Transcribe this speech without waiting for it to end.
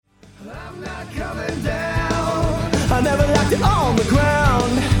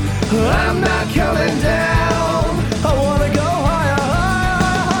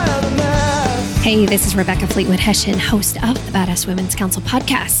Hey, this is Rebecca Fleetwood Hession, host of the Badass Women's Council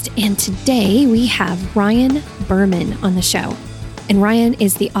podcast. And today we have Ryan Berman on the show. And Ryan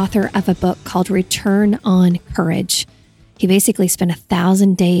is the author of a book called Return on Courage. He basically spent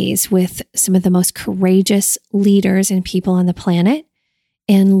 1,000 days with some of the most courageous leaders and people on the planet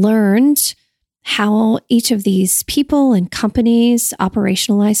and learned how each of these people and companies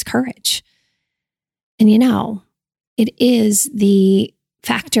operationalize courage. And it is the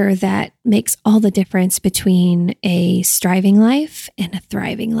factor that makes all the difference between a striving life and a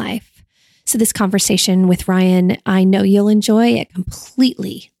thriving life. So this conversation with Ryan, I know you'll enjoy. It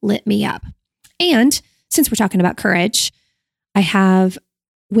completely lit me up. And since we're talking about courage, I have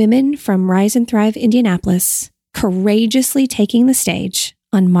women from Rise and Thrive Indianapolis courageously taking the stage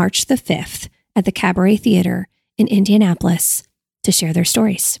on March the 5th at the Cabaret Theater in Indianapolis to share their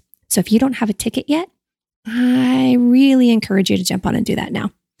stories. So if you don't have a ticket yet, I really encourage you to jump on and do that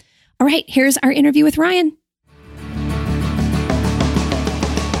now. All right, here's our interview with Ryan.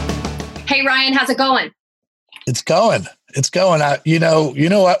 Hey, Ryan, how's it going? It's going. You know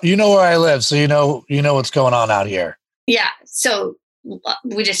where I live, so you know what's going on out here. Yeah. So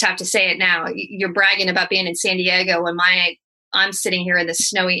we just have to say it now. You're bragging about being in San Diego, and I'm sitting here in the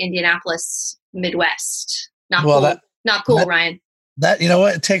snowy Indianapolis Midwest. Not cool, Ryan. That, you know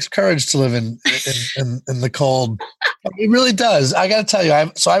what? It takes courage to live in the cold. It really does. I got to tell you, I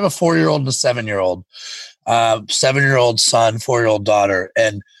have a 4-year-old and a 7-year-old. 7-year-old son, 4-year-old daughter,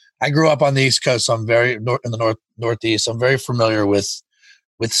 and I grew up on the East Coast. So I'm very in the Northeast. I'm very familiar with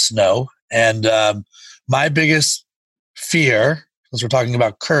snow, and my biggest fear, since we're talking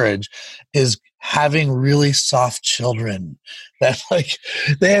about courage, is having really soft children that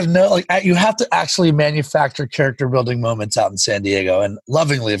they have you have to actually manufacture character building moments out in San Diego, and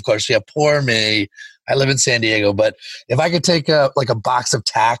lovingly, of course. Yeah, poor me. I live in San Diego, but if I could take a box of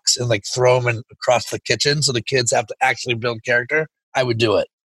tacks and throw them across the kitchen so the kids have to actually build character, I would do it.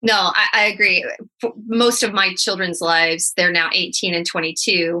 No, I agree. For most of my children's lives, they're now 18 and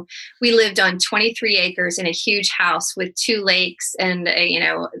 22. We lived on 23 acres in a huge house with 2 lakes and,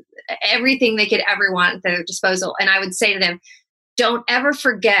 everything they could ever want at their disposal. And I would say to them, don't ever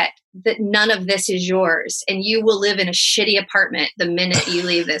forget that none of this is yours, and you will live in a shitty apartment the minute you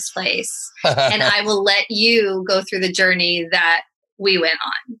leave this place. And I will let you go through the journey that we went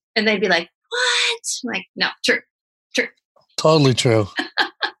on. And they'd be like, what? I'm like, no, true. Totally true.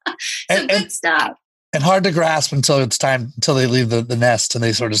 Good stuff. And hard to grasp until they leave the nest and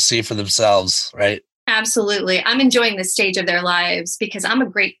they sort of see for themselves, right? Absolutely. I'm enjoying this stage of their lives because I'm a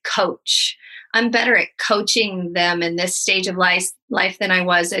great coach. I'm better at coaching them in this stage of life than I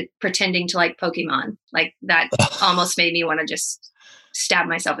was at pretending to like Pokemon. Like that almost made me want to just stab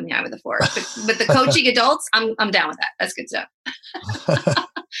myself in the eye with a fork. But the coaching adults, I'm down with that. That's good stuff.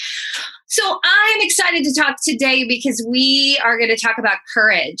 So I'm excited to talk today because we are going to talk about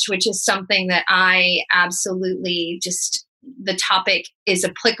courage, which is something that I absolutely the topic is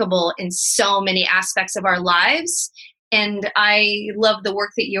applicable in so many aspects of our lives. And I love the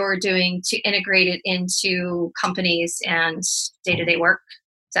work that you're doing to integrate it into companies and day-to-day work.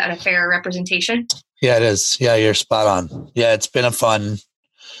 Is that a fair representation? Yeah, it is. Yeah, you're spot on. Yeah, it's been a fun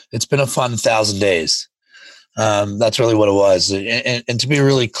 1,000 days. That's really what it was. And to be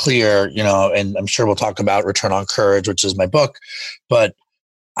really clear, and I'm sure we'll talk about Return on Courage, which is my book, but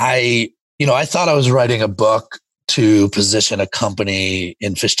I thought I was writing a book to position a company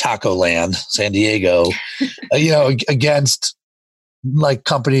in fish taco land, San Diego, against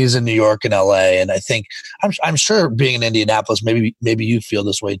companies in New York and LA. And I think I'm sure being in Indianapolis, maybe you feel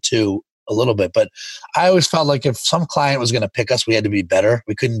this way too a little bit, but I always felt like if some client was going to pick us, we had to be better.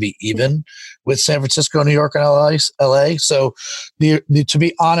 We couldn't be even with San Francisco, New York, and LA. So to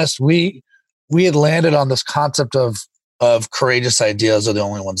be honest, we had landed on this concept of courageous ideas are the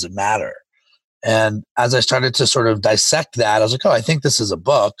only ones that matter. And as I started to sort of dissect that, I was like, oh, I think this is a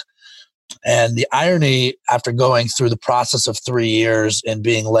book. And the irony, after going through the process of 3 years and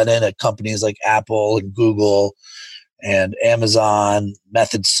being let in at companies like Apple and Google and Amazon,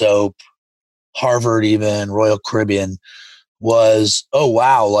 Method Soap, Harvard, even Royal Caribbean, was, oh,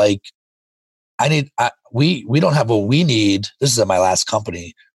 wow, we don't have what we need. This is at my last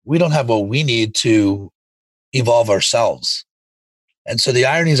company. We don't have what we need to evolve ourselves. And so the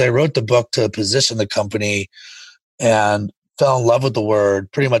irony is I wrote the book to position the company and fell in love with the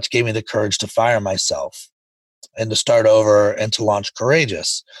word, pretty much gave me the courage to fire myself and to start over and to launch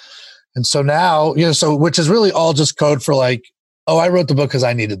Courageous. And so now, which is really all just code for I wrote the book because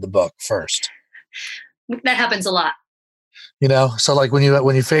I needed the book first. That happens a lot. So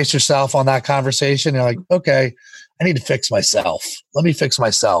when you face yourself on that conversation, you're like, okay, I need to fix myself. Let me fix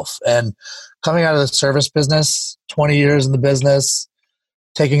myself. And coming out of the service business, 20 years in the business,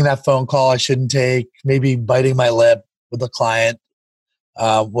 taking that phone call I shouldn't take, maybe biting my lip with a client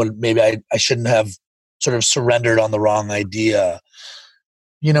when maybe I shouldn't have sort of surrendered on the wrong idea.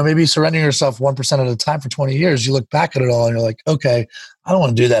 Maybe surrendering yourself 1% at a time for 20 years, you look back at it all and you're like, okay, I don't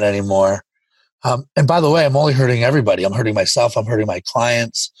want to do that anymore. And by the way, I'm only hurting everybody. I'm hurting myself. I'm hurting my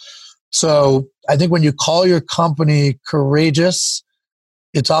clients. So I think when you call your company courageous,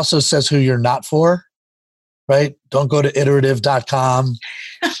 it also says who you're not for, right? Don't go to iterative.com.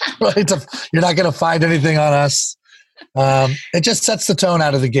 Right? You're not going to find anything on us. It just sets the tone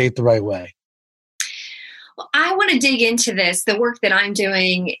out of the gate the right way. Well, I want to dig into this. The work that I'm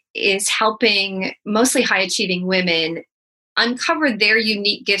doing is helping mostly high achieving women uncover their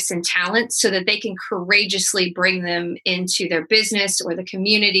unique gifts and talents so that they can courageously bring them into their business or the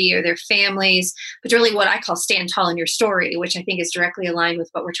community or their families, but really what I call stand tall in your story, which I think is directly aligned with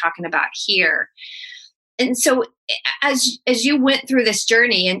what we're talking about here. And so as you went through this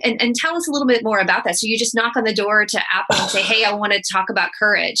journey, and tell us a little bit more about that. So you just knock on the door to Apple and say, hey, I want to talk about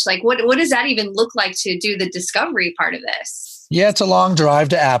courage. Like what does that even look like to do the discovery part of this? Yeah, it's a long drive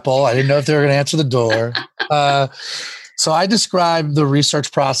to Apple. I didn't know if they were going to answer the door. So I described the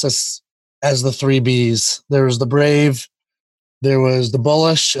research process as the 3 Bs. There was the brave, there was the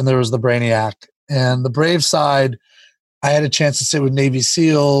bullish, and there was the brainiac. And the brave side, I had a chance to sit with Navy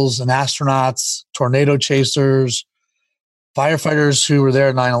SEALs and astronauts, tornado chasers, firefighters who were there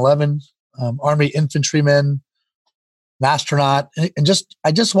at 9/11, Army infantrymen, an astronaut, and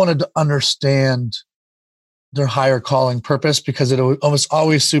I just wanted to understand their higher calling purpose because it almost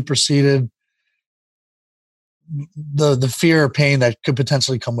always superseded the fear or pain that could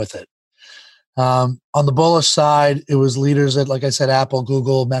potentially come with it. On the bullish side, it was leaders at, like I said, Apple,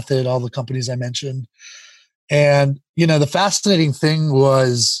 Google, Method, all the companies I mentioned. And, the fascinating thing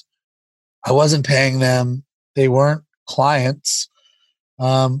was I wasn't paying them. They weren't clients.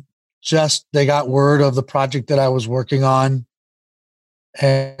 Just they got word of the project that I was working on.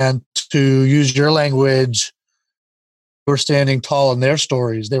 And to use your language, they were standing tall in their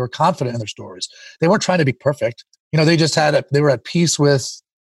stories. They were confident in their stories. They weren't trying to be perfect. They were at peace with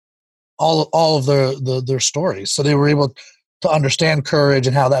all of their stories. So they were able to understand courage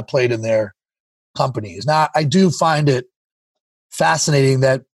and how that played in their companies. Now, I do find it fascinating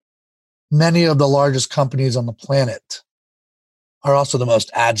that many of the largest companies on the planet are also the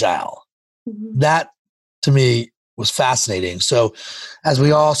most agile. Mm-hmm. That, to me, was fascinating. So as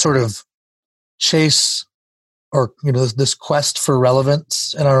we all sort of chase or, this quest for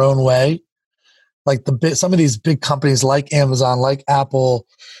relevance in our own way, like some of these big companies like Amazon, like Apple,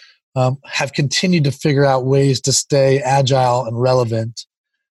 have continued to figure out ways to stay agile and relevant.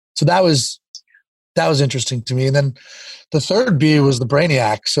 So that was interesting to me. And then the third B was the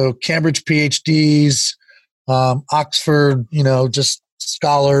brainiac. So Cambridge PhDs, Oxford, just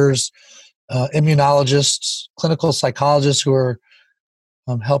scholars, immunologists, clinical psychologists who are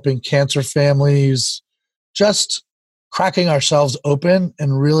helping cancer families, just cracking ourselves open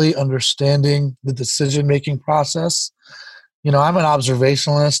and really understanding the decision-making process. I'm an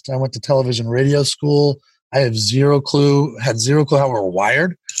observationalist. I went to television radio school. I had zero clue how we're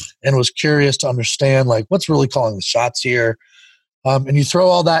wired, and was curious to understand what's really calling the shots here. And you throw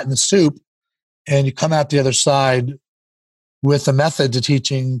all that in the soup and you come out the other side with a method to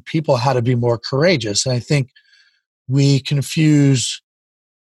teaching people how to be more courageous. And I think we confuse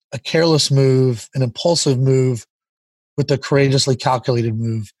a careless move, an impulsive move, with the courageously calculated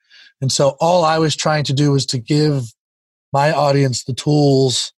move. And so all I was trying to do was to give my audience the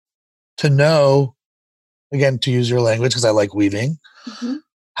tools to know, again, to use your language, because I like weaving, mm-hmm.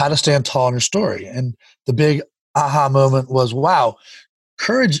 how to stand tall in your story. And the big aha moment was, wow,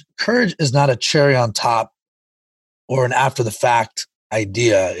 courage is not a cherry on top or an after the fact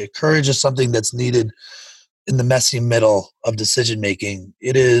idea. Courage is something that's needed in the messy middle of decision making.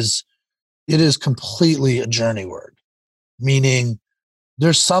 It is completely a journey word, meaning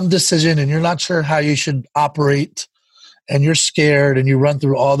there's some decision and you're not sure how you should operate, and you're scared and you run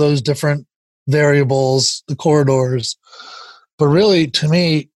through all those different variables, the corridors. But really, to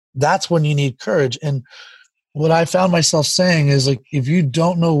me, that's when you need courage. And what I found myself saying is, if you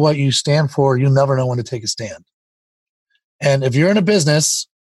don't know what you stand for, you'll never know when to take a stand. And if you're in a business,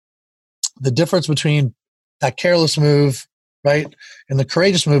 the difference between that careless move, right, and the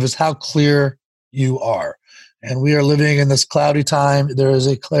courageous move is how clear you are. And we are living in this cloudy time. There is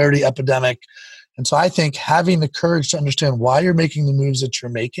a clarity epidemic. And so I think having the courage to understand why you're making the moves that you're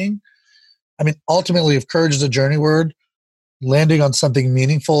making, ultimately, if courage is a journey word, landing on something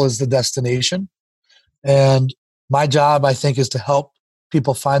meaningful is the destination. And my job, I think, is to help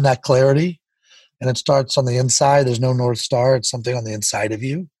people find that clarity and it starts on the inside. There's no North Star. It's something on the inside of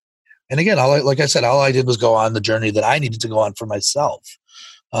you. And again, like I said, all I did was go on the journey that I needed to go on for myself,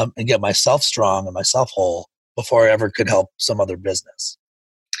 and get myself strong and myself whole before I ever could help some other business.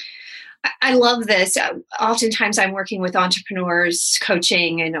 I love this. Oftentimes I'm working with entrepreneurs,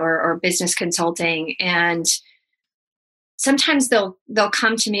 coaching or business consulting, and sometimes they'll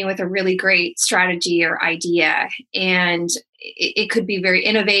come to me with a really great strategy or idea, and it could be very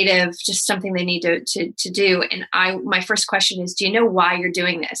innovative, just something they need to do. And my first question is, do you know why you're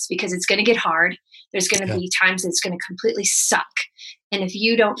doing this? Because it's going to get hard. There's going to be times it's going to completely suck. And if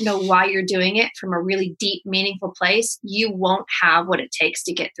you don't know why you're doing it from a really deep, meaningful place, you won't have what it takes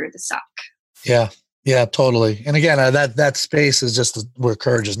to get through the suck. Yeah, totally. And again, that space is just where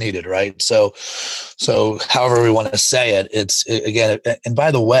courage is needed, right? So however we want to say it, again, and by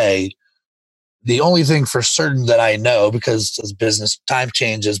the way, the only thing for certain that I know, because as business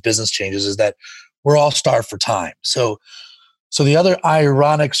changes, is that we're all starved for time. So the other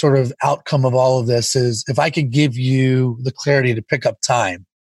ironic sort of outcome of all of this is, if I could give you the clarity to pick up time,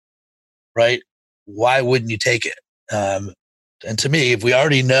 right? Why wouldn't you take it? And to me, if we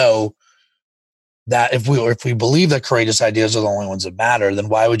already know that, if we believe that courageous ideas are the only ones that matter, then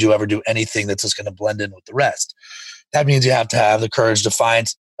why would you ever do anything that's just going to blend in with the rest? That means you have to have the courage to find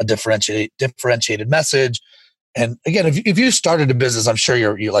a differentiated message. And again, if you started a business, I'm sure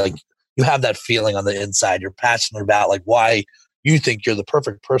you have that feeling on the inside. You're passionate about like why you think you're the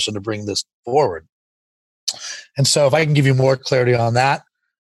perfect person to bring this forward. And so if I can give you more clarity on that,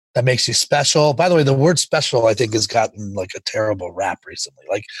 that makes you special. By the way, the word special, I think, has gotten like a terrible rap recently.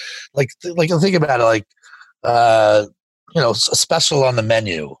 Like think about it, special on the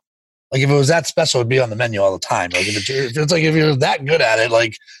menu. Like if it was that special, it'd be on the menu all the time. Like if you're that good at it,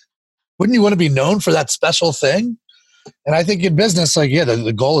 like, wouldn't you want to be known for that special thing? And I think in business,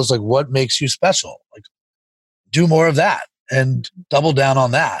 the goal is like, what makes you special? Like, do more of that and double down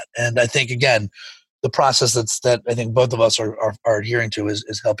on that. And I think, again, the process that I think both of us are adhering to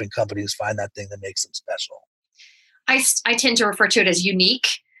is helping companies find that thing that makes them special. I tend to refer to it as unique,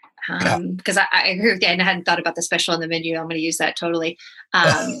 because I agree with you. And I hadn't thought about the special on the menu. I'm going to use that totally.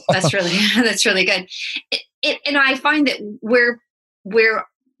 That's really good. And I find that where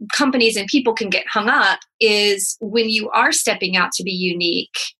companies and people can get hung up is when you are stepping out to be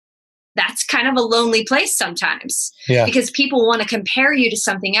unique. That's kind of a lonely place sometimes, because people want to compare you to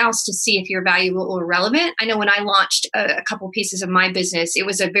something else to see if you're valuable or relevant. I know when I launched a couple pieces of my business, it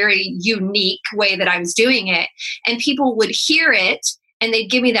was a very unique way that I was doing it, and people would hear it and they'd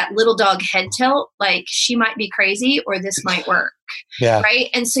give me that little dog head tilt, like she might be crazy or this might work. Right.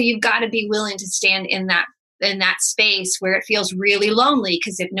 And so you've got to be willing to stand in that space where it feels really lonely,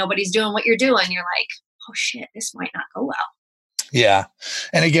 because if nobody's doing what you're doing, you're like, oh shit, this might not go well. Yeah.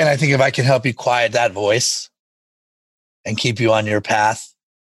 And again, I think if I can help you quiet that voice and keep you on your path,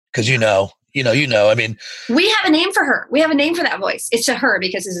 because I mean, we have a name for her. We have a name for that voice. It's a her,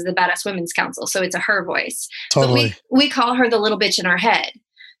 because this is the Badass Women's Council. So it's a her voice. Totally. But we call her the little bitch in our head.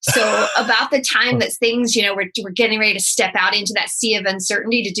 So about the time that things, we're getting ready to step out into that sea of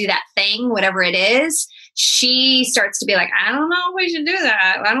uncertainty to do that thing, whatever it is, she starts to be like, I don't know if we should do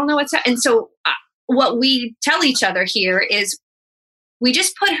that. I don't know what's that. And so what we tell each other here is, we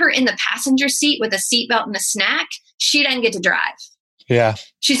just put her in the passenger seat with a seatbelt and a snack. She doesn't get to drive. Yeah.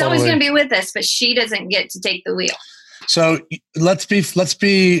 She's always going to be with us, but she doesn't get to take the wheel. So let's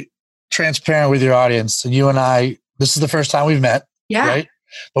be transparent with your audience. And you and I, this is the first time we've met. Yeah. Right?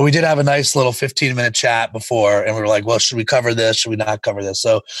 But we did have a nice little 15-minute chat before, and we were like, well, should we cover this? Should we not cover this?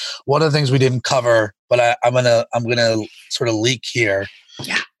 So one of the things we didn't cover, but I'm gonna sort of leak here,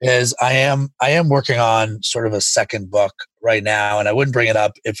 is I am working on sort of a second book right now, and I wouldn't bring it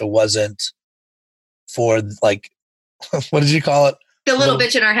up if it wasn't for, like, what did you call it? The little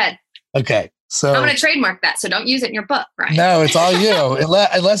bitch in our head. Okay. So I'm going to trademark that. So don't use it in your book, right? No, it's all you.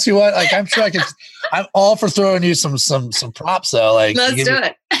 Unless you want, like, I'm sure I'm all for throwing you some props though. Like, let's do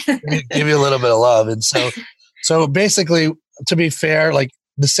it. give you a little bit of love. And so basically, to be fair, like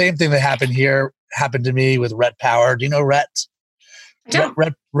the same thing that happened here happened to me with Rhett Power. Do you know Rhett?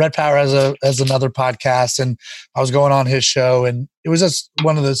 Rhett Power has another podcast, and I was going on his show, and it was just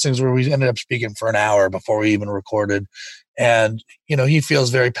one of those things where we ended up speaking for an hour before we even recorded. And, he feels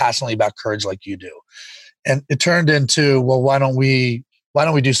very passionately about courage like you do. And it turned into, well, why don't we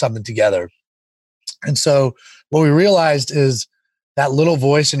do something together? And so what we realized is that little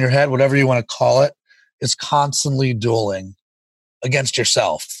voice in your head, whatever you want to call it, is constantly dueling against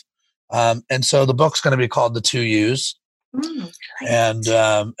yourself. And so the book's going to be called The Two Yous. And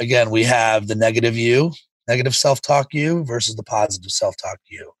again, we have the negative you, negative self-talk you versus the positive self-talk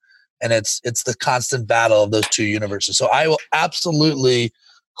you. And it's the constant battle of those two universes. So I will absolutely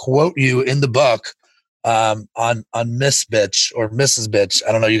quote you in the book on Miss Bitch or Mrs. Bitch.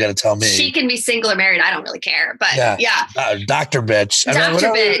 I don't know. You got to tell me. She can be single or married. I don't really care. But yeah. Dr. Bitch. Dr.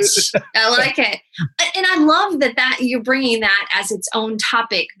 Bitch. I like it. And I love that you're bringing that as its own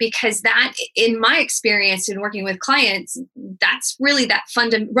topic, because that, in my experience in working with clients, that's really that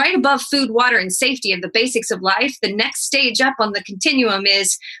right above food, water, and safety of the basics of life. The next stage up on the continuum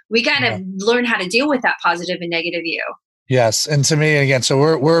is we got to learn how to deal with that positive and negative you. Yes. And to me, again, so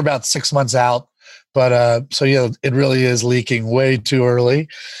we're about 6 months out. But so it really is leaking way too early.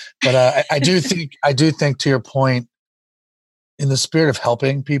 But I do think to your point, in the spirit of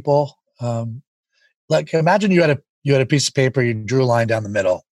helping people, like imagine you had a piece of paper, you drew a line down the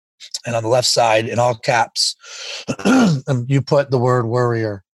middle, and on the left side, in all caps, and you put the word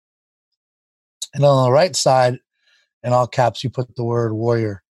worrier, and on the right side, in all caps, you put the word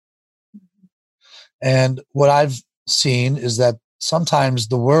warrior. And what I've seen is that sometimes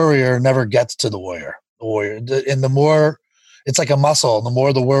the worrier never gets to the warrior. And the more, it's like a muscle. The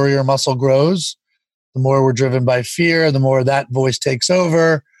more the worrier muscle grows, the more we're driven by fear, the more that voice takes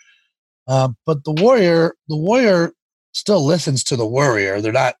over. But the warrior still listens to the worrier.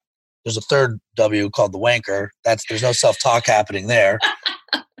 There's a third W called the wanker. There's no self-talk happening there.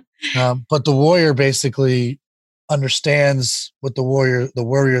 But the warrior basically understands what the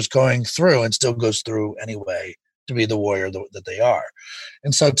warrior's going through and still goes through anyway, to be the warrior that they are.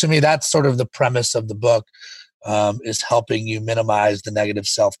 And so to me, that's sort of the premise of the book, is helping you minimize the negative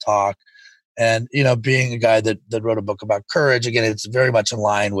self-talk. And, being a guy that wrote a book about courage, again, it's very much in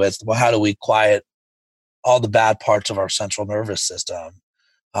line with, well, how do we quiet all the bad parts of our central nervous system?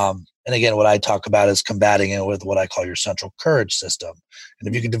 And again, what I talk about is combating it with what I call your central courage system. And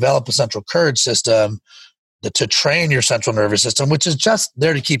if you can develop a central courage system to train your central nervous system, which is just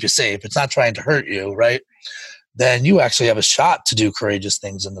there to keep you safe, it's not trying to hurt you, right? Then you actually have a shot to do courageous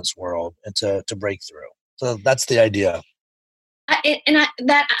things in this world and to break through. So that's the idea.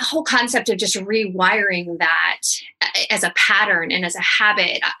 That whole concept of just rewiring that as a pattern and as a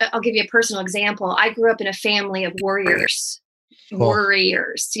habit. I'll give you a personal example. I grew up in a family of warriors. Cool.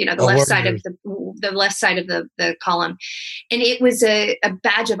 Warriors, the left side of the left side of the column. And it was a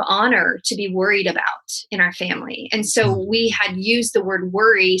badge of honor to be worried about in our family. And so we had used the word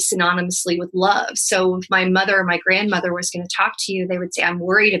worry synonymously with love. So if my mother or my grandmother was going to talk to you, they would say, I'm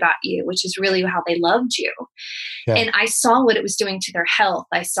worried about you, which is really how they loved you. Yeah. And I saw what it was doing to their health.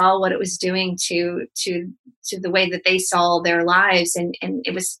 I saw what it was doing to the way that they saw their lives, and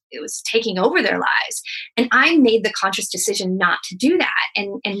it was taking over their lives. And I made the conscious decision not to do that,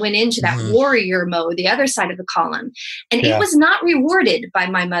 and went into that warrior mode, the other side of the column. And it was not rewarded by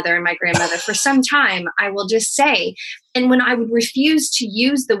my mother and my grandmother for some time, I will just say. And when I would refuse to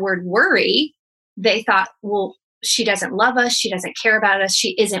use the word worry, they thought, well, she doesn't love us. She doesn't care about us.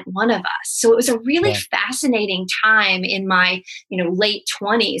 She isn't one of us. So it was a really fascinating time in my, late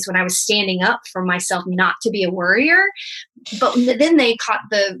 20s when I was standing up for myself not to be a worrier. But then they caught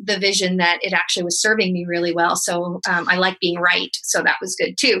the vision that it actually was serving me really well. So I like being right. So that was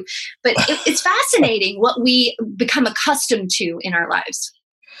good too. But it's fascinating what we become accustomed to in our lives.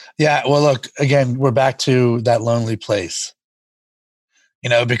 Yeah. Well, look, again, we're back to that lonely place.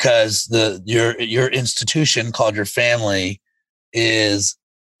 Because your institution called your family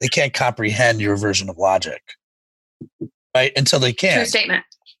they can't comprehend your version of logic, right? Until they can. True statement.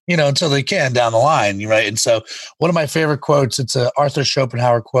 Until they can down the line, right? And so one of my favorite quotes, it's a Arthur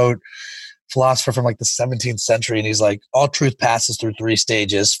Schopenhauer quote, philosopher from like the 17th century. And he's like, all truth passes through 3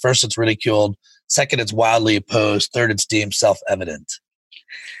 stages. First, it's ridiculed. Second, it's wildly opposed. Third, it's deemed self-evident.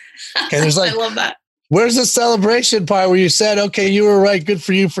 Okay, there's I love that. Where's the celebration part where you said, okay, you were right, good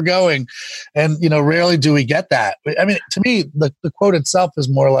for you for going? And, rarely do we get that. I mean, to me, the quote itself is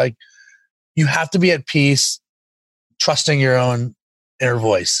more like, you have to be at peace, trusting your own inner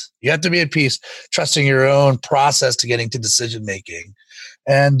voice. You have to be at peace, trusting your own process to getting to decision-making.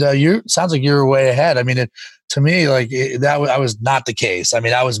 And sounds like you were way ahead. I mean, to me, that was not the case. I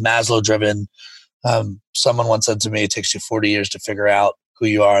mean, I was Maslow-driven. Someone once said to me, it takes you 40 years to figure out who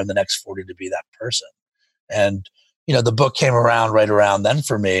you are in the next 40 to be that person. And, the book came around right around then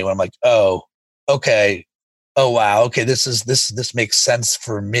for me when I'm like, oh, okay. Oh, wow. Okay. This makes sense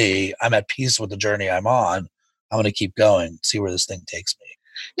for me. I'm at peace with the journey I'm on. I'm going to keep going, see where this thing takes me.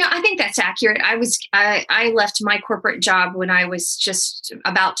 No, I think that's accurate. I left my corporate job when I was just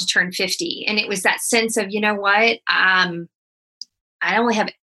about to turn 50. And it was that sense of, you know what? I only have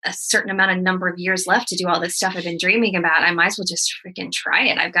a certain amount of number of years left to do all this stuff I've been dreaming about. I might as well just freaking try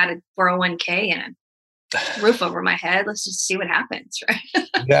it. I've got a 401k and a roof over my head. Let's just see what happens, right?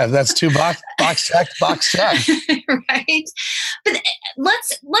 Yeah, that's two box checked, box checked. Right. But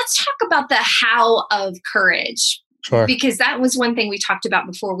let's talk about the how of courage. Sure. Because that was one thing we talked about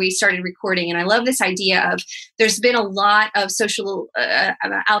before we started recording. And I love this idea of there's been a lot of social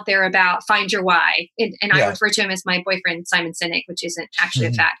out there about find your why. And I refer to him as my boyfriend, Simon Sinek, which isn't actually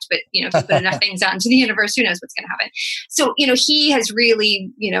a fact. But, if you put enough things out into the universe, who knows what's going to happen. So, he has really,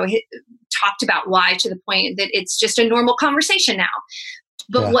 talked about why to the point that it's just a normal conversation now.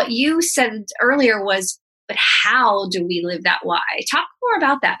 But what you said earlier was, but how do we live that why? Talk more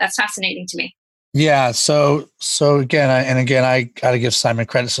about that. That's fascinating to me. Yeah. So again, I got to give Simon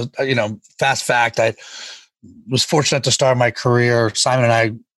credit. So, fast fact, I was fortunate to start my career. Simon and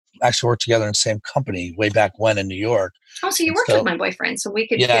I actually worked together in the same company way back when in New York. Oh, so you worked with my boyfriend, so we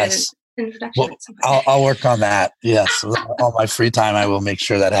could get an introduction. Well, I'll work on that. Yes. All my free time, I will make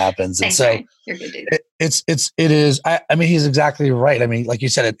sure that happens. Thanks, and so Ryan. You're a good dude. it is. I mean, he's exactly right. I mean, like you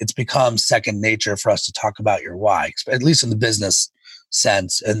said, it's become second nature for us to talk about your why, at least in the business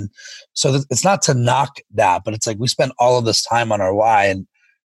sense. And so it's not to knock that, but it's like we spend all of this time on our why, and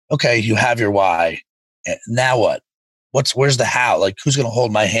okay, you have your why. Now what? Where's the how? Like, who's going to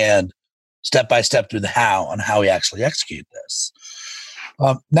hold my hand step by step through the how on how we actually execute this?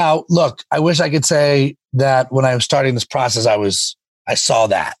 Now, look, I wish I could say that when I was starting this process, I saw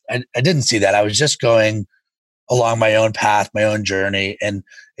that. I didn't see that. I was just going along my own path, my own journey. And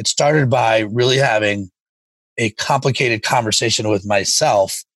it started by really having a complicated conversation with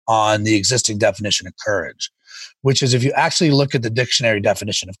myself on the existing definition of courage, which is, if you actually look at the dictionary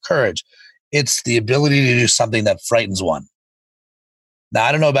definition of courage, it's the ability to do something that frightens one. Now,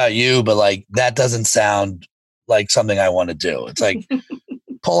 I don't know about you, but like, that doesn't sound like something I want to do. It's like,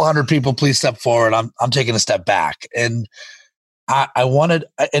 pull 100 people, please step forward. I'm taking a step back. And I wanted,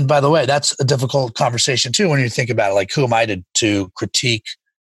 and by the way, that's a difficult conversation too, when you think about it, like, who am I to critique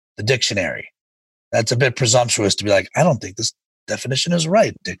the dictionary? That's a bit presumptuous to be like, I don't think this definition is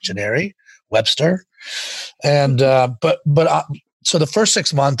right. Dictionary, Webster. And, so the first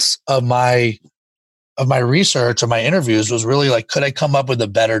 6 months of my research or my interviews was really like, could I come up with a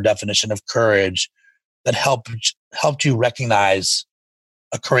better definition of courage that helped you recognize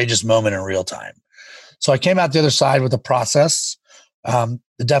a courageous moment in real time? So I came out the other side with a process.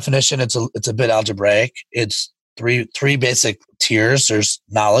 The definition, it's a bit algebraic. It's three basic tiers. There's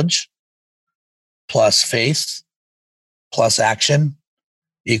knowledge plus faith plus action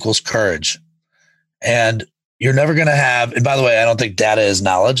equals courage. And you're never going to have, and by the way, I don't think data is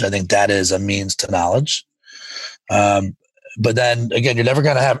knowledge. I think data is a means to knowledge. But then again, you're never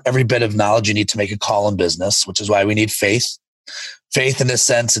going to have every bit of knowledge you need to make a call in business, which is why we need faith. Faith in this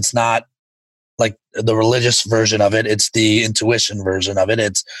sense, it's not like the religious version of it. It's the intuition version of it.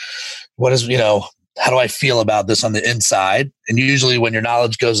 It's how do I feel about this on the inside? And usually when your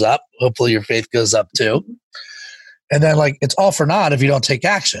knowledge goes up, hopefully your faith goes up too. And then like, it's all for naught if you don't take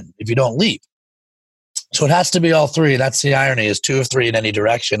action, if you don't leap. So it has to be all three. That's the irony, is 2 of 3 in any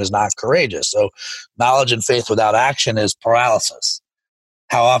direction is not courageous. So knowledge and faith without action is paralysis.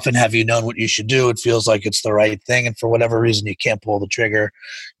 How often have you known what you should do? It feels like it's the right thing, and for whatever reason, you can't pull the trigger.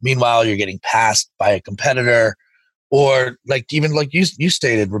 Meanwhile, you're getting passed by a competitor, or even like you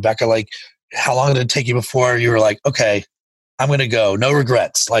stated, Rebecca, like, how long did it take you before you were like, okay, I'm going to go, no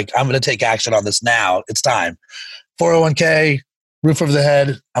regrets. Like, I'm going to take action on this now. It's time. 401k, roof over the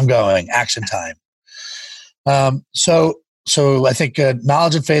head. I'm going, action time. So I think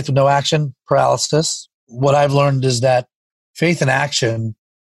knowledge and faith with no action, paralysis. What I've learned is that faith and action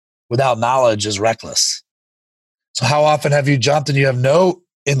without knowledge is reckless. So how often have you jumped and you have no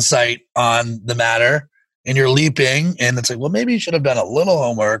insight on the matter and you're leaping, and it's like, well, maybe you should have done a little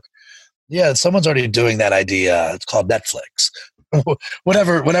homework. Yeah, someone's already doing that idea. It's called Netflix.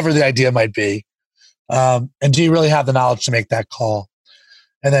 whatever the idea might be. And do you really have the knowledge to make that call?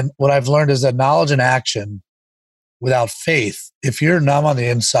 And then what I've learned is that knowledge and action without faith, if you're numb on the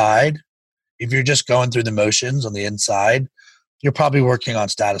inside, if you're just going through the motions on the inside, you're probably working on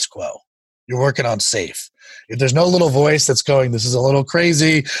status quo. You're working on safe. If there's no little voice that's going, this is a little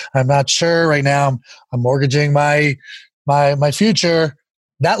crazy, I'm not sure right now, I'm mortgaging my future,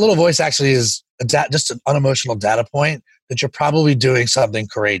 that little voice actually is just an unemotional data point that you're probably doing something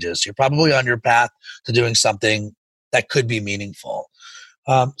courageous. You're probably on your path to doing something that could be meaningful.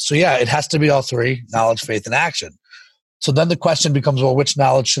 So yeah, it has to be all three: knowledge, faith, and action. So then the question becomes, well, which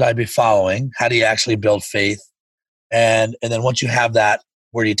knowledge should I be following? How do you actually build faith? And then once you have that,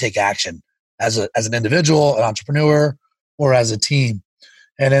 where do you take action as an individual, an entrepreneur, or as a team?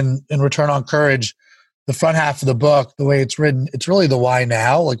 And in Return on Courage, the front half of the book, the way it's written, it's really the why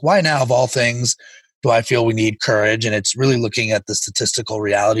now. Like, why now of all things? do I feel we need courage? And it's really looking at the statistical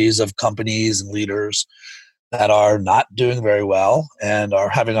realities of companies and leaders that are not doing very well and are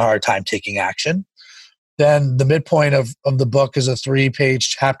having a hard time taking action. Then the midpoint of the book is a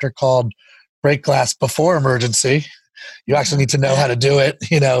 3-page chapter called Break Glass Before Emergency. You actually need to know how to do it,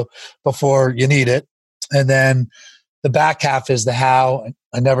 before you need it. And then the back half is the how.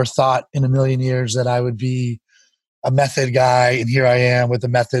 I never thought in a million years that I would be a method guy. And here I am with a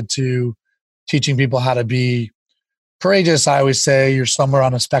method to teaching people how to be courageous. I always say you're somewhere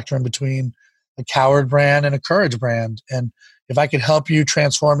on a spectrum between a coward brand and a courage brand. And if I could help you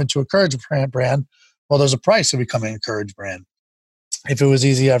transform into a courage brand, well, there's a price of becoming a courage brand. If it was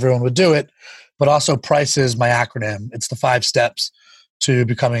easy, everyone would do it. But also price is my acronym. It's the 5 steps to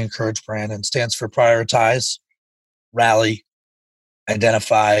becoming a courage brand, and stands for prioritize, rally,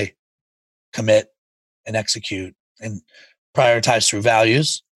 identify, commit, and execute. And prioritize through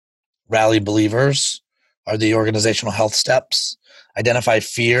values. Rally believers are the organizational health steps. Identify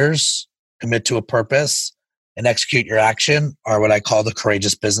fears, commit to a purpose, and execute your action are what I call the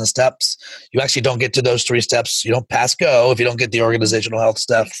courageous business steps. You actually don't get to those 3 steps. You don't pass go if you don't get the organizational health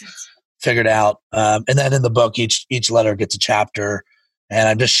stuff figured out. And then in the book, each letter gets a chapter. And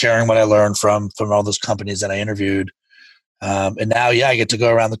I'm just sharing what I learned from all those companies that I interviewed. And now, I get to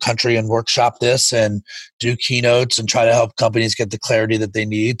go around the country and workshop this and do keynotes and try to help companies get the clarity that they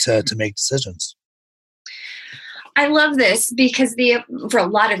need to make decisions. I love this because for a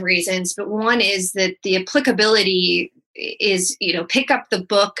lot of reasons, but one is that the applicability is, pick up the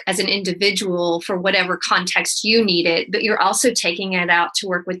book as an individual for whatever context you need it, but you're also taking it out to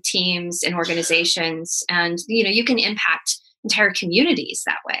work with teams and organizations, and, you can impact entire communities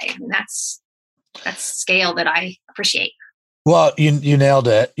that way. And that's scale that I appreciate. Well, you nailed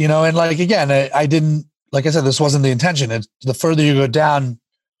it, and again, I didn't, like I said, this wasn't the intention. It's the further you go down,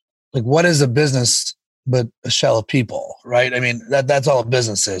 what is a business but a shell of people, right? I mean, that's all a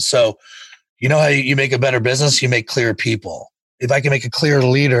business is. So, how you make a better business? You make clear people. If I can make a clear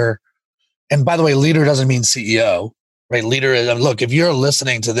leader, and by the way, leader doesn't mean CEO, right? Leader is, look, if you're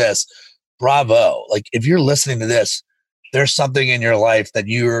listening to this, bravo. If you're listening to this, there's something in your life that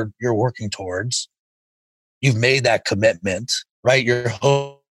you're working towards. You've made that commitment, right? You're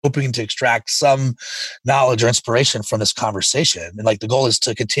hoping to extract some knowledge or inspiration from this conversation. And the goal is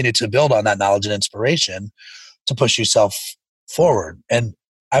to continue to build on that knowledge and inspiration to push yourself forward. And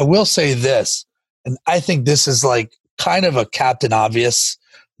I will say this, and I think this is kind of a Captain Obvious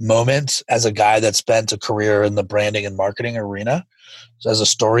moment as a guy that spent a career in the branding and marketing arena as a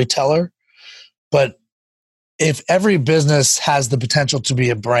storyteller. But if every business has the potential to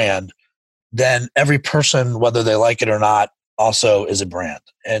be a brand, then every person, whether they like it or not, also is a brand.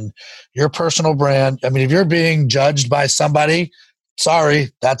 And your personal brand, if you're being judged by somebody, sorry,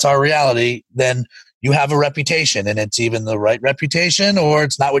 that's our reality, then you have a reputation, and it's even the right reputation or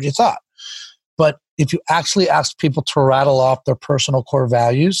it's not what you thought. But if you actually ask people to rattle off their personal core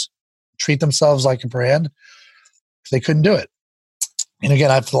values, treat themselves like a brand, they couldn't do it. And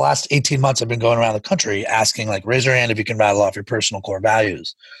again, for the last 18 months, I've been going around the country asking, raise your hand if you can rattle off your personal core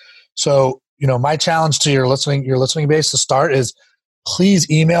values. So, my challenge to your listening base to start is, please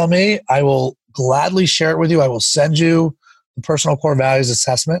email me. I will gladly share it with you. I will send you the personal core values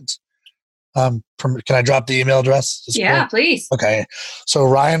assessment. Can I drop the email address? Yeah, please. Okay. So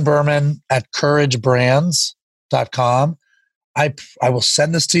Ryan Berman at couragebrands.com. I will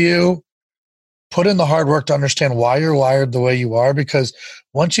send this to you. Put in the hard work to understand why you're wired the way you are, because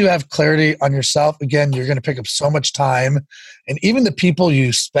once you have clarity on yourself, again, you're going to pick up so much time. And even the people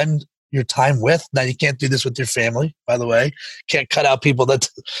you spend your time with, now you can't do this with your family, by the way. Can't cut out people that,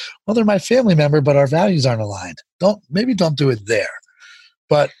 they're my family member, but our values aren't aligned. Don't do it there.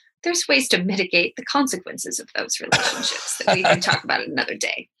 But there's ways to mitigate the consequences of those relationships that we can talk about another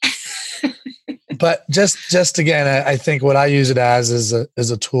day. But just again, I think what I use it as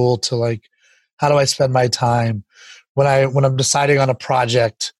is a tool to how do I spend my time when I'm deciding on a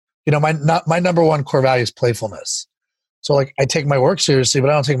project? My number one core value is playfulness. So I take my work seriously,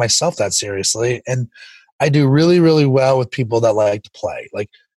 but I don't take myself that seriously. And I do really, really well with people that like to play.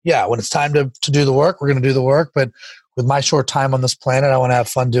 When it's time to do the work, we're going to do the work. But with my short time on this planet, I want to have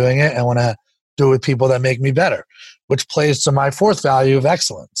fun doing it. I want to do it with people that make me better, which plays to my 4th value of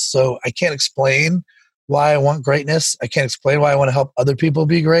excellence. So I can't explain why I want greatness. I can't explain why I want to help other people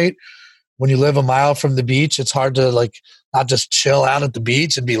be great. When you live a mile from the beach, it's hard to not just chill out at the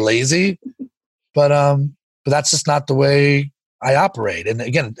beach and be lazy. But that's just not the way I operate. And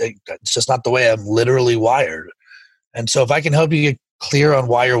again, it's just not the way I'm literally wired. And so if I can help you get clear on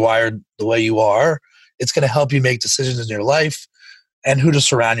why you're wired the way you are, it's going to help you make decisions in your life and who to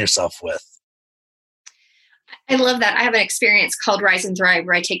surround yourself with. I love that. I have an experience called Rise and Thrive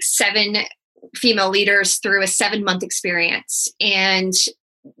where I take 7 female leaders through a 7-month experience. And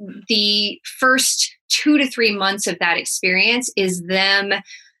the first 2 to 3 months of that experience is them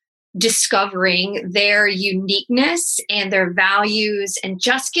discovering their uniqueness and their values and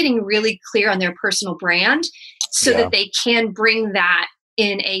just getting really clear on their personal brand so that they can bring that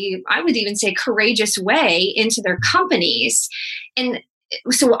in a, I would even say, courageous way into their companies. And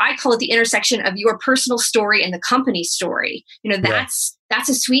so I call it the intersection of your personal story and the company story. That's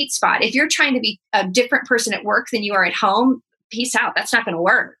a sweet spot. If you're trying to be a different person at work than you are at home, peace out. That's not going to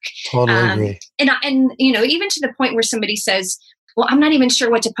work. Totally agree. And even to the point where somebody says, well, I'm not even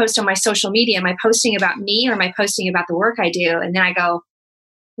sure what to post on my social media. Am I posting about me or am I posting about the work I do? And then I go,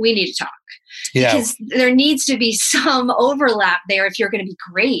 we need to talk. Yeah. Because there needs to be some overlap there if you're going to be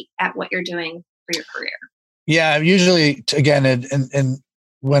great at what you're doing for your career. Yeah, usually, again, and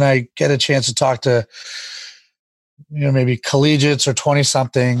when I get a chance to talk to, maybe collegiates or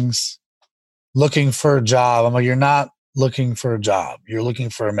 20-somethings looking for a job, I'm like, you're not looking for a job. You're looking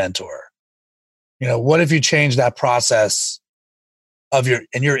for a mentor. What if you change that process and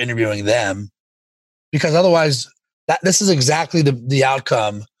you're interviewing them? Because otherwise, this is exactly the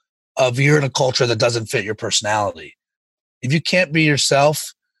outcome of you're in a culture that doesn't fit your personality. If you can't be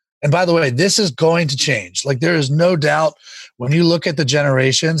yourself, and by the way, this is going to change. Like, there is no doubt when you look at the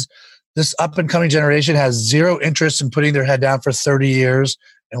generations, this up and coming generation has zero interest in putting their head down for 30 years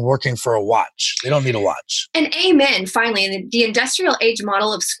and working for a watch. They don't need a watch. And amen, finally. The industrial age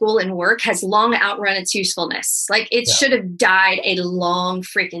model of school and work has long outrun its usefulness. Like, it should have died a long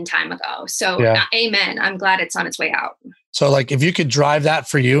freaking time ago. So amen. I'm glad it's on its way out. So, like, if you could drive that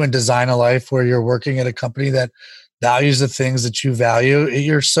for you and design a life where you're working at a company that values the things that you value,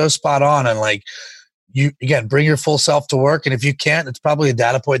 you're so spot on. And like, you, again, bring your full self to work. And if you can't, it's probably a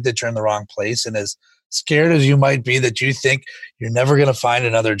data point that you're in the wrong place. And as scared as you might be that you think you're never going to find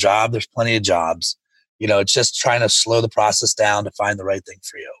another job, there's plenty of jobs. It's just trying to slow the process down to find the right thing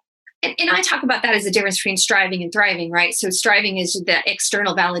for you. And I talk about that as the difference between striving and thriving, right? So striving is the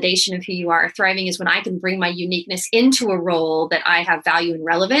external validation of who you are. Thriving is when I can bring my uniqueness into a role that I have value and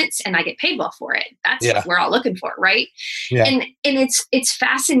relevance and I get paid well for it. That's what we're all looking for, right? Yeah. And it's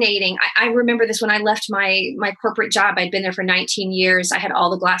fascinating. I remember this when I left my corporate job. I'd been there for 19 years. I had all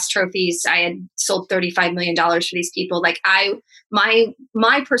the glass trophies. I had sold $35 million for these people. Like,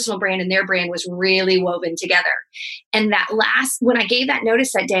 my personal brand and their brand was really woven together. And when I gave that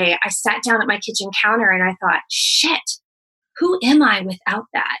notice that day, I sat down at my kitchen counter and I thought, shit, who am I without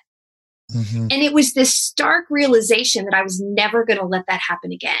that? Mm-hmm. And it was this stark realization that I was never going to let that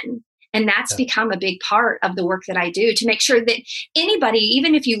happen again. And that's become a big part of the work that I do, to make sure that anybody,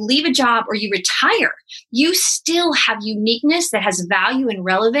 even if you leave a job or you retire, you still have uniqueness that has value and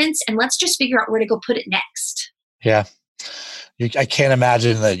relevance. And let's just figure out where to go put it next. Yeah. I can't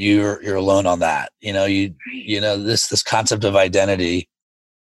imagine that you're alone on that. This concept of identity,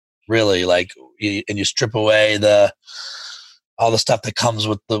 really, like, you strip away all the stuff that comes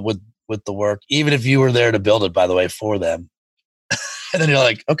with the work, even if you were there to build it, by the way, for them. And then you're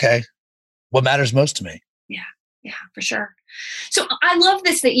like, okay, what matters most to me? Yeah, for sure. So I love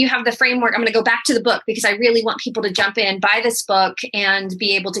this, that you have the framework. I'm going to go back to the book because I really want people to jump in, buy this book, and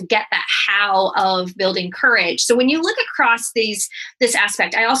be able to get that how of building courage. So when you look across this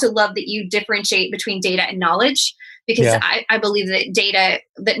aspect, I also love that you differentiate between data and knowledge, because I believe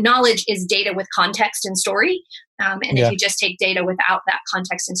that knowledge is data with context and story. If you just take data without that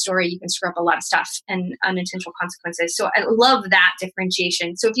context and story, you can screw up a lot of stuff and unintentional consequences. So I love that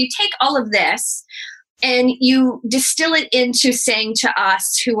differentiation. So if you take all of this and you distill it into saying to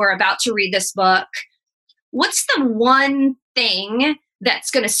us who are about to read this book, what's the one thing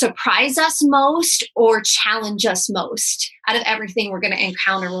that's going to surprise us most or challenge us most out of everything we're going to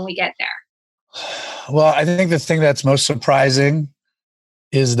encounter when we get there? Well, I think the thing that's most surprising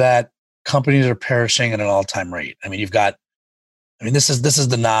is that companies are perishing at an all-time rate. I mean, this is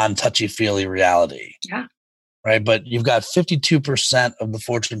the non-touchy-feely reality. Yeah. Right. But you've got 52% of the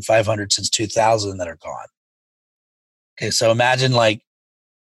Fortune 500 since 2000 that are gone. Okay. So imagine, like,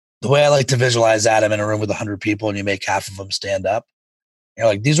 the way I like to visualize that, I'm in a room with 100 people and you make half of them stand up. You're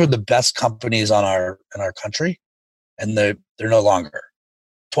like, these were the best companies in our country, and they're no longer.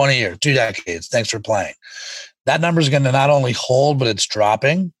 20 years, 2 decades. Thanks for playing. That number is going to not only hold, but it's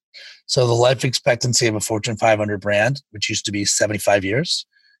dropping. So the life expectancy of a Fortune 500 brand, which used to be 75 years,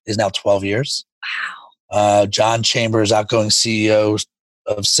 is now 12 years. Wow. John Chambers, outgoing CEO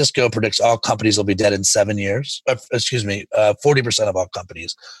of Cisco, predicts all companies will be dead in 7 years. 40% of all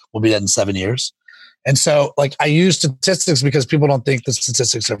companies will be dead in 7 years. And so like I use statistics because people don't think the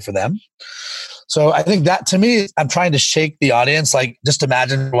statistics are for them. So I think that to me, I'm trying to shake the audience. Like just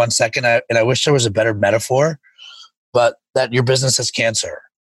imagine for 1 second, and I wish there was a better metaphor, but that your business has cancer,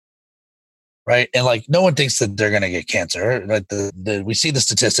 right? And like no one thinks that they're going to get cancer. Like we see the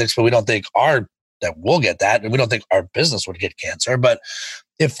statistics, but we don't think that we'll get that. And we don't think our business would get cancer. But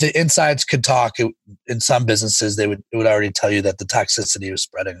if the insides could talk, in some businesses, it would already tell you that the toxicity was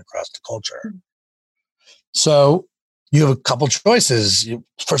spreading across the culture. So you have a couple choices.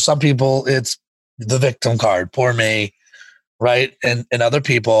 For some people, it's the victim card, poor me, right? And other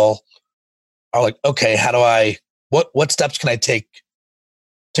people are like, okay, what steps can I take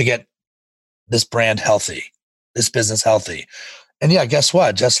to get this brand healthy, this business healthy? And yeah, guess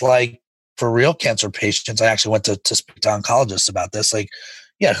what? Just like for real cancer patients, I actually went to speak to oncologists about this. Like,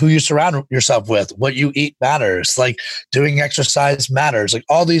 yeah, who you surround yourself with, what you eat matters, like doing exercise matters, like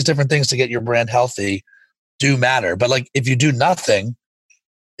all these different things to get your brand healthy do matter. But like if you do nothing,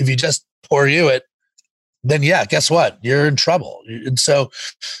 if you just pour it, then yeah, guess what? You're in trouble. And so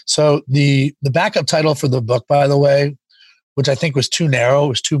the backup title for the book, by the way, which I think was too narrow,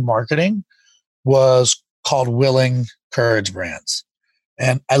 was too marketing, was called Willing Courage Brands.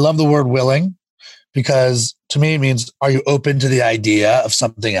 And I love the word willing because to me it means, are you open to the idea of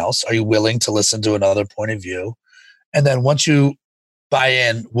something else? Are you willing to listen to another point of view? And then once you buy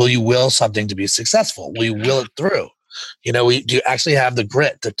in, will you will something to be successful? Will you will it through? Do you actually have the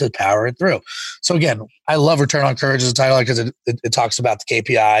grit to power it through? So again, I love Return on Courage as a title because it talks about the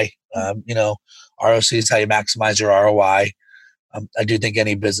KPI. ROC is how you maximize your ROI. I do think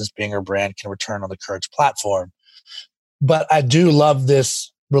any business, being or brand, can return on the Courage platform. But I do love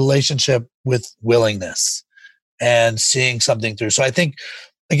this relationship with willingness and seeing something through. So I think,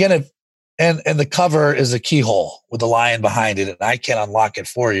 again, and the cover is a keyhole with a lion behind it, and I can't unlock it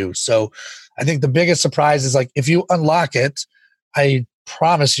for you. So I think the biggest surprise is like, if you unlock it, I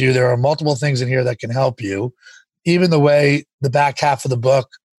promise you there are multiple things in here that can help you. Even the way the back half of the book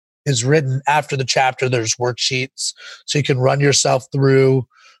is written after the chapter, there's worksheets. So you can run yourself through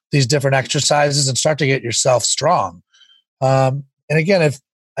these different exercises and start to get yourself strong. And again,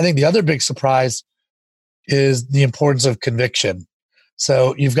 I think the other big surprise is the importance of conviction.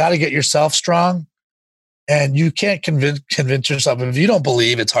 So you've got to get yourself strong, and you can't convince yourself. If you don't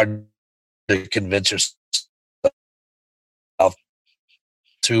believe, it's hard to convince yourself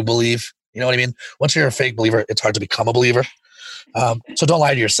to believe. You know what I mean? Once you're a fake believer, it's hard to become a believer. So don't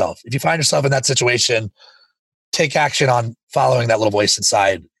lie to yourself. If you find yourself in that situation, take action on following that little voice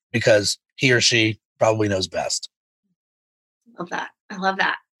inside, because he or she probably knows best. Love that. I love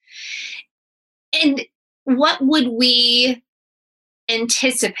that. And what would we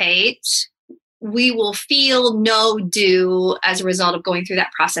anticipate we will feel, know, do as a result of going through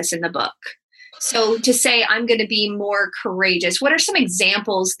that process in the book? So to say, I'm going to be more courageous, what are some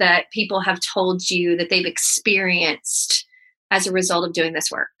examples that people have told you that they've experienced as a result of doing this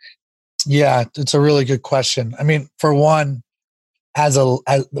work? Yeah, it's a really good question. I mean, for one, as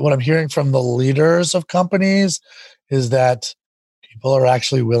what I'm hearing from the leaders of companies is that people are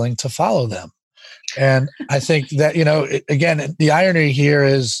actually willing to follow them. And I think that, again, the irony here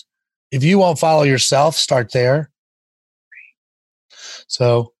is if you won't follow yourself, start there.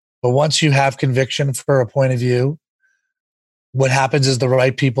 So, but once you have conviction for a point of view, what happens is the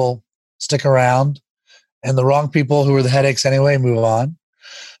right people stick around and the wrong people, who are the headaches anyway, move on.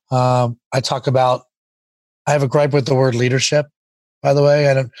 I have a gripe with the word leadership, by the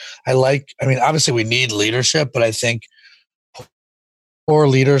way. Obviously we need leadership, but I think poor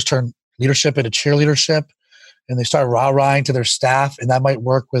leaders turn leadership into cheerleadership, and they start rah-rahing to their staff, and that might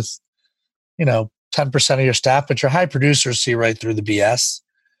work with 10% of your staff, but your high producers see right through the BS.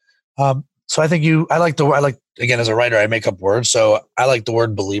 So I think again, as a writer, I make up words, so I like the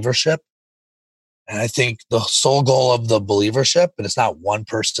word believership. And I think the sole goal of the believership, and it's not one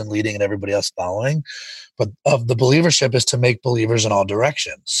person leading and everybody else following, but of the believership is to make believers in all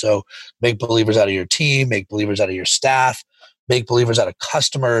directions. So make believers out of your team, make believers out of your staff, make believers out of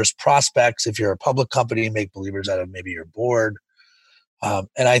customers, prospects. If you're a public company, make believers out of maybe your board. And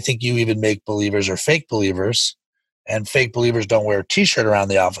I think you even make believers or fake believers. And fake believers don't wear a t-shirt around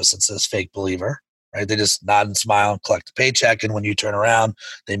the office that says fake believer, right? They just nod and smile and collect a paycheck. And when you turn around,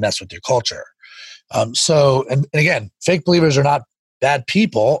 they mess with your culture. And again, fake believers are not bad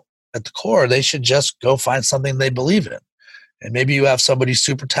people at the core. They should just go find something they believe in. And maybe you have somebody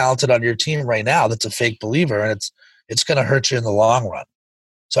super talented on your team right now that's a fake believer, and it's going to hurt you in the long run.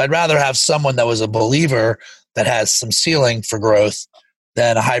 So I'd rather have someone that was a believer that has some ceiling for growth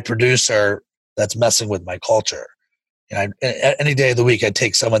than a high producer that's messing with my culture. Any day of the week, I'd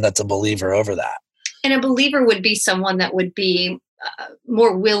take someone that's a believer over that. And a believer would be someone that would be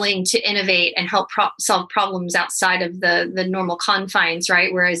more willing to innovate and help solve problems outside of the normal confines,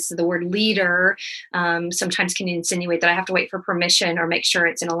 right? Whereas the word leader sometimes can insinuate that I have to wait for permission or make sure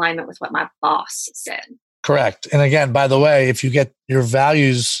it's in alignment with what my boss said. Correct. And again, by the way, if you get your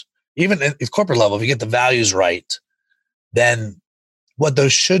values, even at corporate level, if you get the values right, then what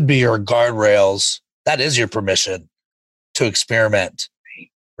those should be are guardrails. That is your permission to experiment,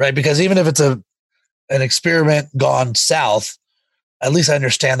 right? Because even if it's an experiment gone south, at least I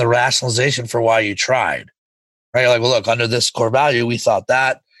understand the rationalization for why you tried, right? You're like, well, look, under this core value, we thought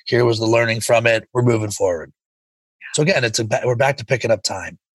that. Here was the learning from it. We're moving forward. So again, we're back to picking up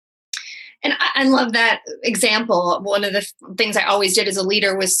time. And I love that example. One of the things I always did as a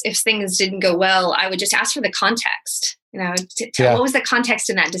leader was if things didn't go well, I would just ask for the context. What was the context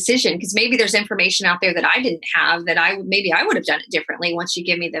in that decision? Because maybe there's information out there that I didn't have that I would have done it differently once you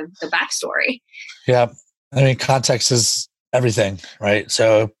give me the backstory. Yeah. I mean, context is everything, right?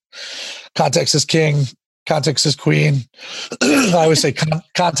 So context is king, context is queen. I always say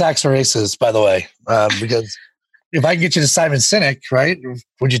contacts are aces, by the way, because if I can get you to Simon Sinek, right?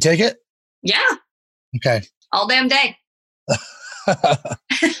 Would you take it? Yeah. Okay. All damn day.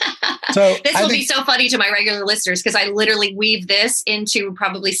 So this will be so funny to my regular listeners because I literally weave this into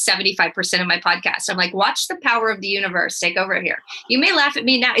probably 75% of my podcast. I'm like, watch the power of the universe take over here. You may laugh at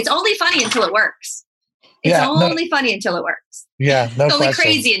me now. It's only funny until it works. It's only funny until it works. Yeah, no It's only question.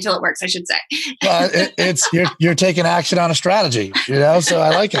 crazy until it works, I should say. Well, it's you're taking action on a strategy, so I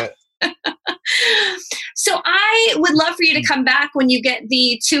like it. So I would love for you to come back when you get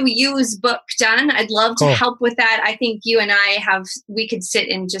the 2U's book done. I'd love to help with that. I think you and we could sit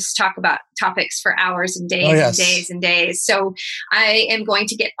and just talk about topics for hours and days and days and days. So I am going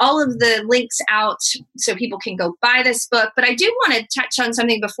to get all of the links out so people can go buy this book. But I do want to touch on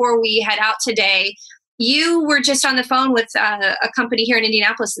something before we head out today. You were just on the phone with a company here in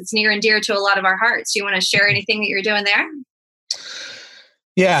Indianapolis that's near and dear to a lot of our hearts. Do you want to share anything that you're doing there?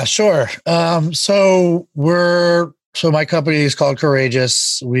 Yeah, sure. So my company is called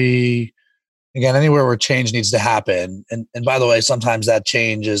Courageous. We, again, anywhere where change needs to happen. And by the way, sometimes that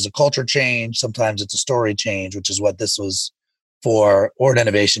change is a culture change. Sometimes it's a story change, which is what this was for, or an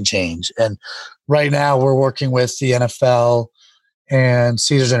innovation change. And right now we're working with the NFL and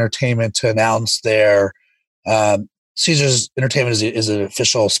Caesars Entertainment to announce their Caesars Entertainment is an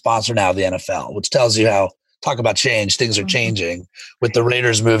official sponsor now of the NFL, which tells you how, talk about change, things are changing with the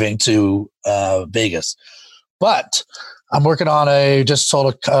Raiders moving to Vegas. But I'm working on just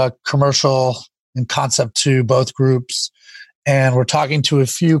sold a commercial and concept to both groups. And we're talking to a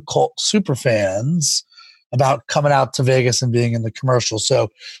few cult super fans about coming out to Vegas and being in the commercial. So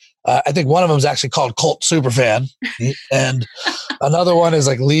I think one of them is actually called Cult Superfan. And another one is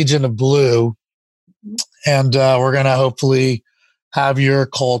like Legion of Blue. And we're going to hopefully have your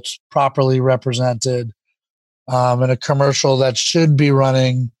cult properly represented in a commercial that should be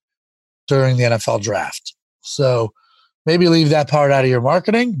running during the NFL draft. So maybe leave that part out of your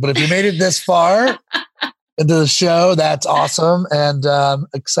marketing. But if you made it this far into the show, that's awesome. And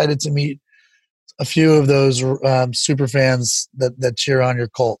excited to meet a few of those super fans that cheer on your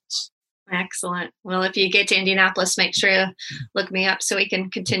Colts. Excellent. Well, if you get to Indianapolis, make sure you look me up so we can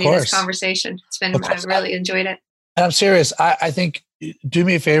continue this conversation. I've really enjoyed it. And I'm serious. I think do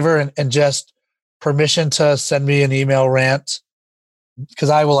me a favor and just permission to send me an email rant, because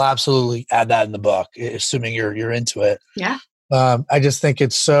I will absolutely add that in the book, assuming you're into it. Yeah. I just think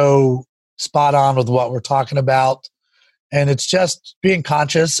it's so spot on with what we're talking about. And it's just being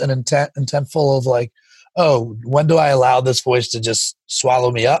conscious and intentful of like, oh, when do I allow this voice to just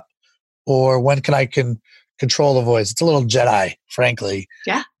swallow me up? Or when can I control the voice? It's a little Jedi, frankly.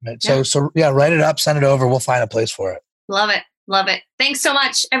 Yeah. So write it up, send it over. We'll find a place for it. Love it. Love it. Thanks so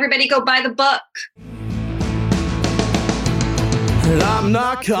much. Everybody go buy the book. I'm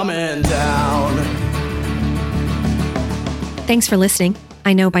not coming down. Thanks for listening.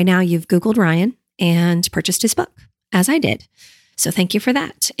 I know by now you've Googled Ryan and purchased his book, as I did. So thank you for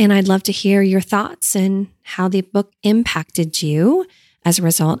that. And I'd love to hear your thoughts and how the book impacted you as a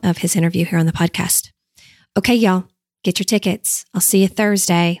result of his interview here on the podcast. Okay, y'all, get your tickets. I'll see you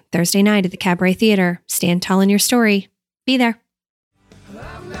Thursday night at the Cabaret Theater. Stand tall in your story. Be there.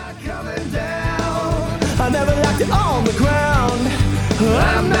 I'm not coming down. I never liked it on the ground.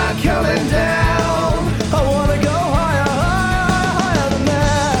 I'm not coming down.